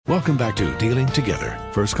Welcome back to Dealing Together.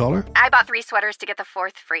 First caller? I bought 3 sweaters to get the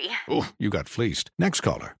 4th free. Oh, you got fleeced. Next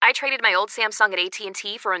caller? I traded my old Samsung at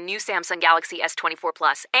AT&T for a new Samsung Galaxy S24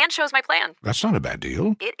 Plus and shows my plan. That's not a bad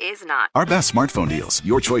deal. It is not. Our best smartphone deals.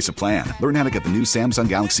 Your choice of plan. Learn how to get the new Samsung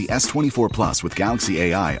Galaxy S24 Plus with Galaxy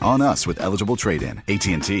AI on us with eligible trade-in.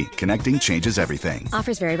 AT&T. Connecting changes everything.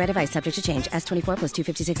 Offers vary by device. Subject to change. S24 plus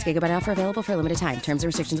 256 gigabyte offer available for a limited time. Terms and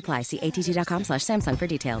restrictions apply. See att.com/Samsung for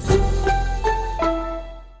details.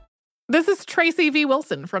 This is Tracy V.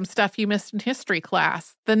 Wilson from Stuff You Missed in History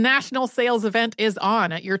class. The national sales event is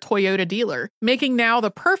on at your Toyota dealer, making now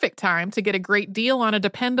the perfect time to get a great deal on a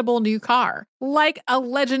dependable new car. Like a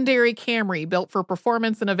legendary Camry built for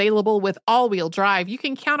performance and available with all-wheel drive, you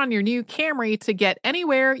can count on your new Camry to get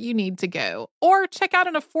anywhere you need to go. Or check out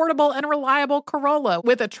an affordable and reliable Corolla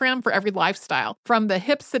with a trim for every lifestyle. From the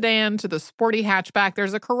hip sedan to the sporty hatchback,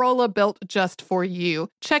 there's a Corolla built just for you.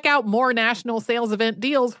 Check out more national sales event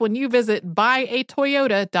deals when you visit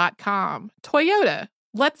buyatoyota.com. Toyota,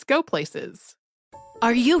 let's go places.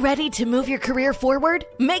 Are you ready to move your career forward?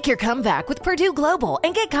 Make your comeback with Purdue Global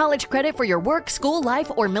and get college credit for your work, school, life,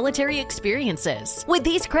 or military experiences. With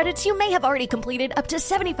these credits, you may have already completed up to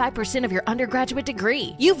 75% of your undergraduate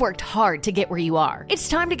degree. You've worked hard to get where you are. It's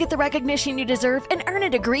time to get the recognition you deserve and earn a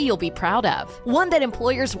degree you'll be proud of. One that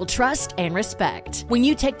employers will trust and respect. When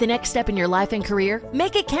you take the next step in your life and career,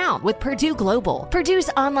 make it count with Purdue Global, Purdue's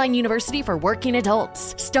online university for working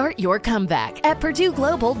adults. Start your comeback at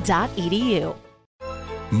purdueglobal.edu.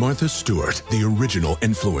 Martha Stewart, the original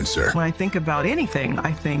influencer. When I think about anything,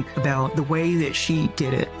 I think about the way that she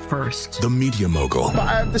did it first. The media mogul.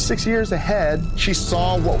 5 to 6 years ahead, she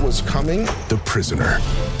saw what was coming. The prisoner.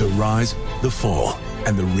 The rise, the fall,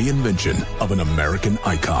 and the reinvention of an American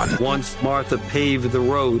icon. Once Martha paved the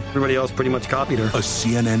road, everybody else pretty much copied her. A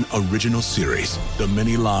CNN original series, The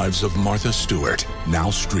Many Lives of Martha Stewart, now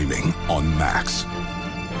streaming on Max.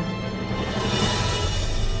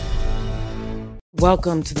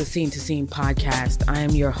 Welcome to the Scene to Scene podcast. I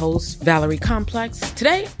am your host, Valerie Complex.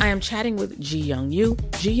 Today, I am chatting with Ji Young Yoo.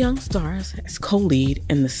 Ji Young stars as co-lead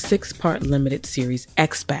in the 6-part limited series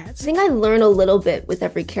Expats. I think I learn a little bit with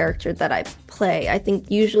every character that I play. I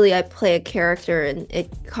think usually I play a character and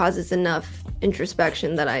it causes enough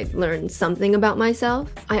introspection that I learn something about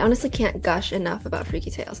myself. I honestly can't gush enough about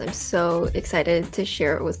Freaky Tales. I'm so excited to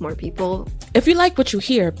share it with more people. If you like what you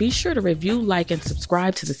hear, be sure to review, like, and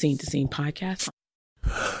subscribe to the Scene to Scene podcast.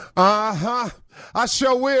 I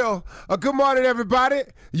sure will. Good morning, everybody.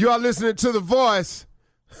 You are listening to The Voice.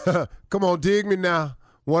 Come on, dig me now.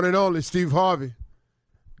 One and only Steve Harvey.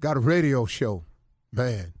 Got a radio show.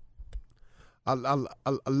 Man, I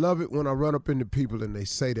love it when I run up into people and they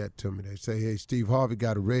say that to me. They say, hey, Steve Harvey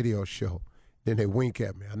got a radio show. Then they wink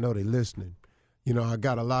at me. I know they're listening. You know, I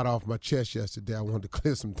got a lot off my chest yesterday. I wanted to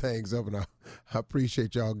clear some things up, and I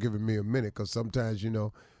appreciate y'all giving me a minute, because sometimes, you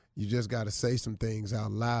know, you just got to say some things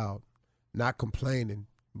out loud, not complaining,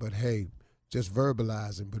 but hey, just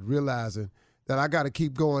verbalizing, but realizing that I got to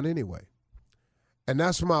keep going anyway. And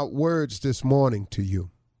that's my words this morning to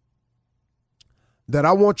you, that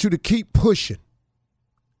I want you to keep pushing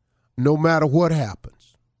no matter what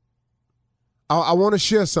happens. I want to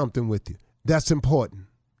share something with you that's important.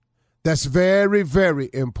 That's very, very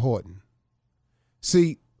important.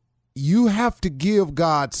 See, you have to give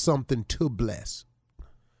God something to bless.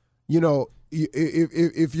 You know,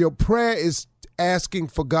 if your prayer is asking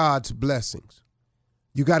for God's blessings,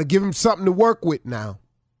 you got to give him something to work with now.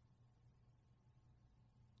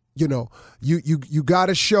 You know, you got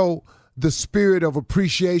to show the spirit of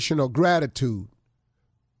appreciation or gratitude.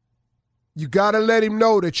 You got to let him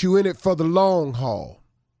know that you're in it for the long haul.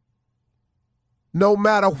 No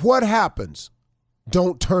matter what happens,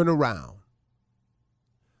 don't turn around.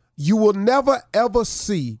 You will never, ever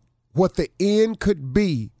see what the end could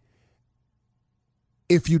be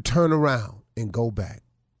if you turn around and go back.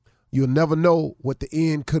 You'll never know what the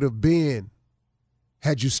end could have been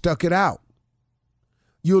had you stuck it out.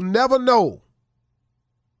 You'll never know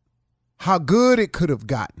how good it could have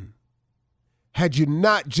gotten had you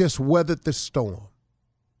not just weathered the storm.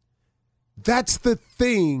 That's the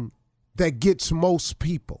thing that gets most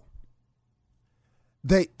people.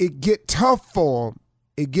 It get tough for them,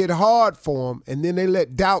 it get hard for them, and then they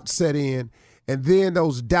let doubt set in, and then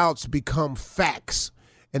those doubts become facts.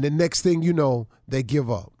 And the next thing you know, they give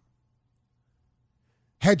up.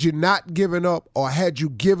 Had you not given up, or had you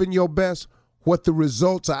given your best, what the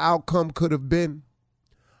results or outcome could have been?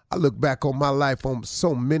 I look back on my life on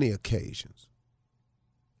so many occasions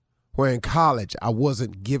where in college I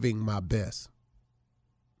wasn't giving my best.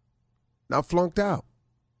 And I flunked out.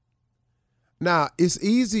 Now, it's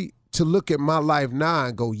easy to look at my life now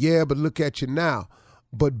and go, yeah, but look at you now.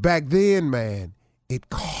 But back then, man, it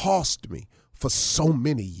cost me for so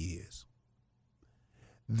many years.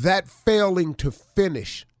 That failing to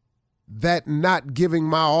finish, that not giving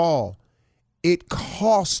my all, it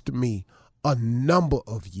cost me a number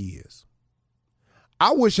of years.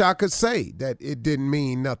 I wish I could say that it didn't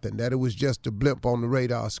mean nothing, that it was just a blip on the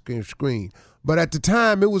radar screen. But at the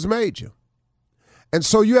time, it was major. And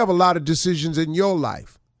so you have a lot of decisions in your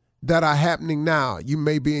life that are happening now. You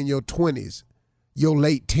may be in your 20s, your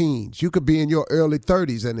late teens. You could be in your early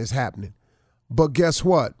 30s and it's happening. But guess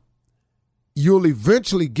what? You'll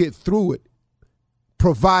eventually get through it,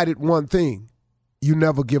 provided one thing: you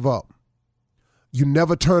never give up. You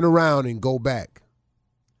never turn around and go back.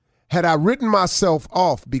 Had I written myself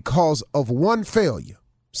off because of one failure,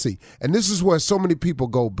 see, and this is where so many people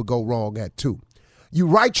go wrong at too. You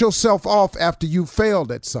write yourself off after you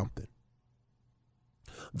failed at something.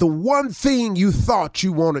 The one thing you thought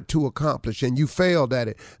you wanted to accomplish and you failed at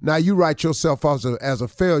it, now you write yourself off as a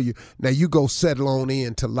failure. Now you go settle on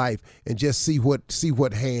into life and just see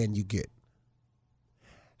what hand you get.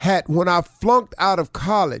 When I flunked out of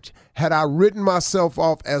college, had I written myself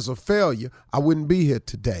off as a failure, I wouldn't be here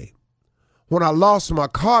today. When I lost my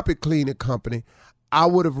carpet cleaning company, I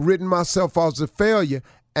would have written myself off as a failure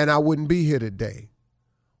and I wouldn't be here today.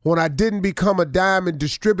 When I didn't become a diamond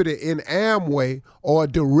distributor in Amway, or a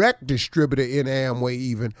direct distributor in Amway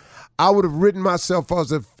even, I would have written myself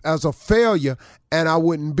as a failure and I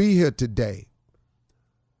wouldn't be here today.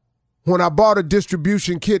 When I bought a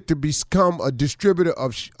distribution kit to become a distributor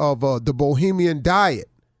of the Bohemian Diet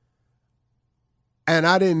and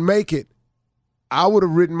I didn't make it, I would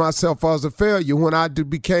have written myself as a failure. When I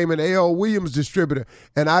became an A.L. Williams distributor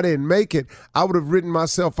and I didn't make it, I would have written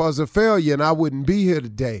myself as a failure and I wouldn't be here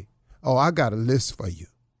today. Oh, I got a list for you.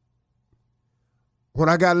 When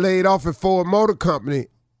I got laid off at Ford Motor Company,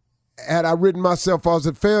 had I written myself as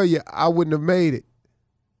a failure, I wouldn't have made it.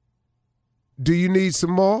 Do you need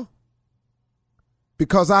some more?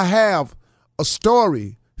 Because I have a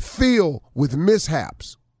story filled with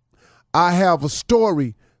mishaps. I have a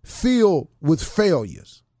story filled with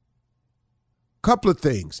failures. Couple of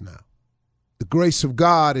things now. The grace of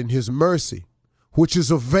God and his mercy, which is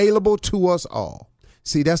available to us all.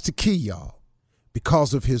 See, that's the key, y'all.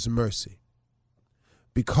 Because of his mercy.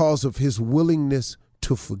 Because of his willingness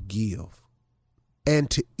to forgive. And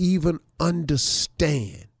to even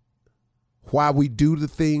understand why we do the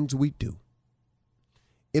things we do.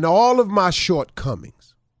 In all of my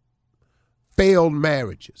shortcomings, failed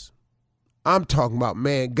marriages, I'm talking about,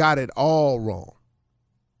 man, got it all wrong.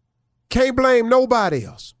 Can't blame nobody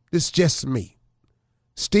else. It's just me.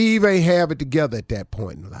 Steve ain't have it together at that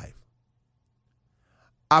point in life.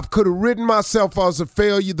 I could have written myself as a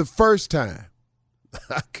failure the first time.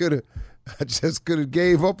 I just could have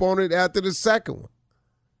gave up on it after the second one.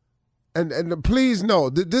 And please know,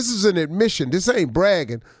 this is an admission. This ain't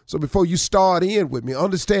bragging. So before you start in with me,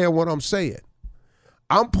 understand what I'm saying.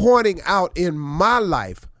 I'm pointing out in my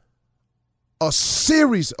life a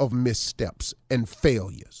series of missteps and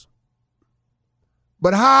failures.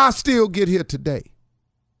 But how I still get here today?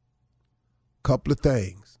 Couple of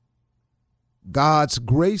things. God's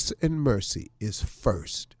grace and mercy is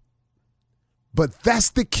first. But that's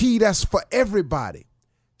the key. That's for everybody.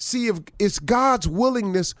 See, if it's God's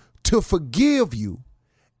willingness to forgive you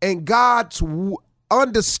and God's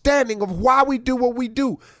understanding of why we do what we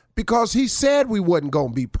do, because he said we wasn't going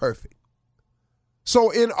to be perfect.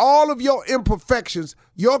 So in all of your imperfections,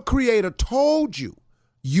 your creator told you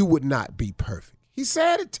you would not be perfect. He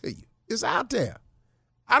said it to you. It's out there.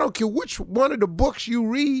 I don't care which one of the books you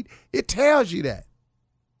read, it tells you that.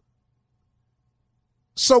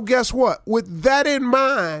 So guess what? With that in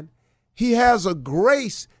mind, he has a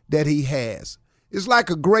grace that he has. It's like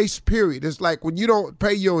a grace period. It's like when you don't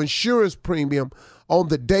pay your insurance premium on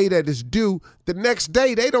the day that it's due, the next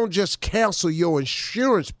day they don't just cancel your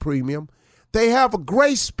insurance premium. They have a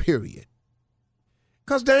grace period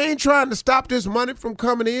because they ain't trying to stop this money from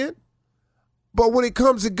coming in. But when it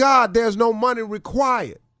comes to God, there's no money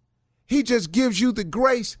required. He just gives you the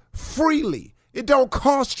grace freely. It don't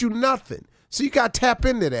cost you nothing. So you got to tap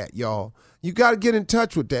into that, y'all. You got to get in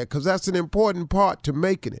touch with that because that's an important part to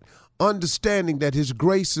making it. Understanding that his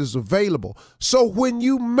grace is available. So when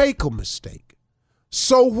you make a mistake,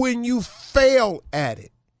 so when you fail at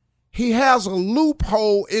it, he has a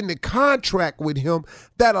loophole in the contract with him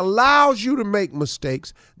that allows you to make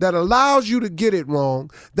mistakes, that allows you to get it wrong,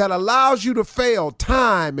 that allows you to fail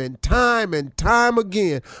time and time and time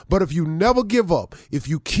again. But if you never give up, if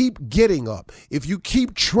you keep getting up, if you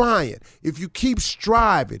keep trying, if you keep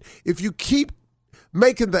striving, if you keep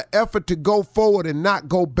making the effort to go forward and not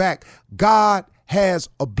go back, God has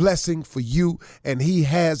a blessing for you, and he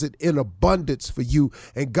has it in abundance for you,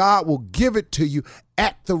 and God will give it to you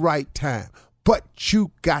at the right time. But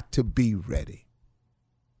you got to be ready.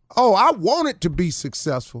 Oh, I wanted to be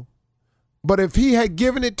successful, but if he had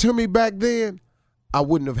given it to me back then, I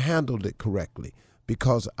wouldn't have handled it correctly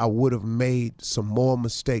because I would have made some more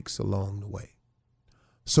mistakes along the way.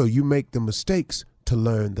 So you make the mistakes to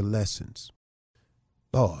learn the lessons.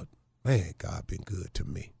 Lord, man, God been good to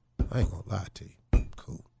me. I ain't gonna lie to you.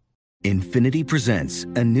 Cool. Infiniti presents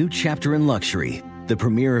a new chapter in luxury, the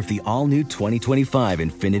premiere of the all-new 2025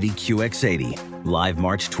 Infiniti QX80, live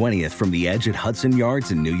March 20th from the Edge at Hudson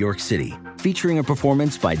Yards in New York City, featuring a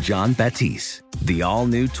performance by Jon Batiste. The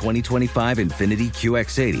all-new 2025 Infiniti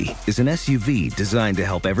QX80 is an SUV designed to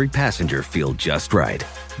help every passenger feel just right.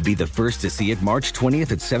 Be the first to see it March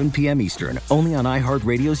 20th at 7 p.m. Eastern, only on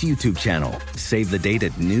iHeartRadio's YouTube channel. Save the date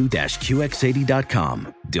at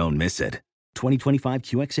new-QX80.com. Don't miss it. 2025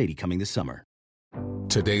 QX80 coming this summer.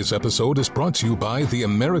 Today's episode is brought to you by the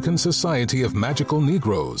American Society of Magical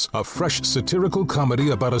Negroes, a fresh satirical comedy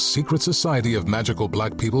about a secret society of magical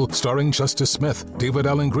black people starring Justice Smith, David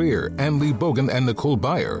Alan Grier, Ann Lee Bogan, and Nicole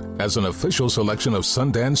Byer. As an official selection of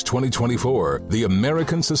Sundance 2024, the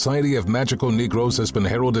American Society of Magical Negroes has been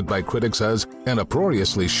heralded by critics as an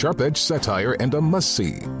uproariously sharp-edged satire and a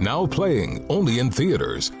must-see. Now playing only in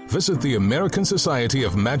theaters. Visit the American Society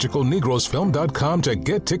of Magical Negroes Film.com to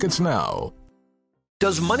get tickets now.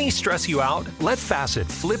 Does money stress you out? Let Facet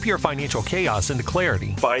flip your financial chaos into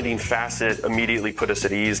clarity. Finding Facet immediately put us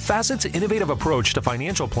at ease. Facet's innovative approach to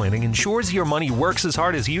financial planning ensures your money works as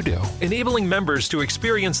hard as you do, enabling members to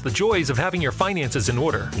experience the joys of having your finances in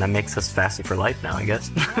order. And that makes us Facet for life now, I guess.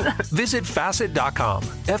 Visit Facet.com,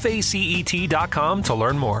 FACET.com to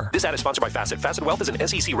learn more. This ad is sponsored by Facet. Facet Wealth is an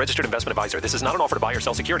SEC registered investment advisor. This is not an offer to buy or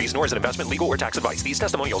sell securities, nor is it investment, legal, or tax advice. These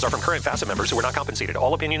testimonials are from current Facet members who are not compensated.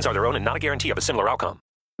 All opinions are their own and not a guarantee of a similar outcome.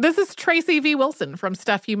 This is Tracy V. Wilson from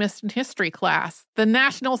Stuff You Missed in History class. The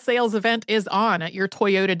national sales event is on at your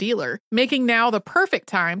Toyota dealer, making now the perfect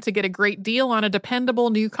time to get a great deal on a dependable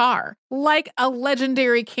new car. Like a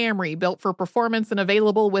legendary Camry built for performance and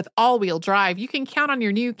available with all-wheel drive, you can count on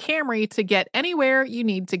your new Camry to get anywhere you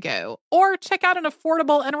need to go. Or check out an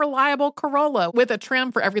affordable and reliable Corolla with a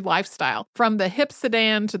trim for every lifestyle. From the hip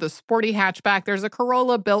sedan to the sporty hatchback, there's a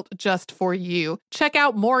Corolla built just for you. Check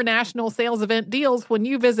out more national sales event deals when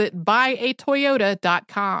you visit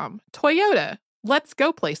buyatoyota.com. Toyota, let's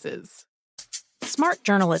go places. Smart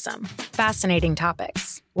journalism. Fascinating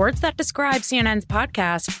topics. Words that describe CNN's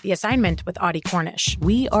podcast, The Assignment with Audie Cornish.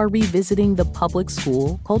 We are revisiting the public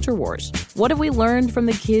school culture wars. What have we learned from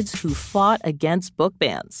the kids who fought against book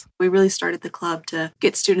bans? We really started the club to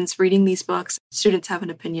get students reading these books. Students have an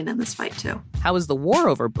opinion in this fight, too. How has the war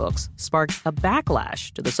over books sparked a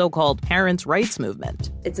backlash to the so-called parents' rights movement?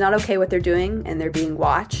 It's not okay what they're doing, and they're being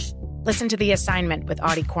watched. Listen to The Assignment with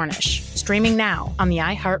Audie Cornish, streaming now on the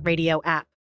iHeartRadio app.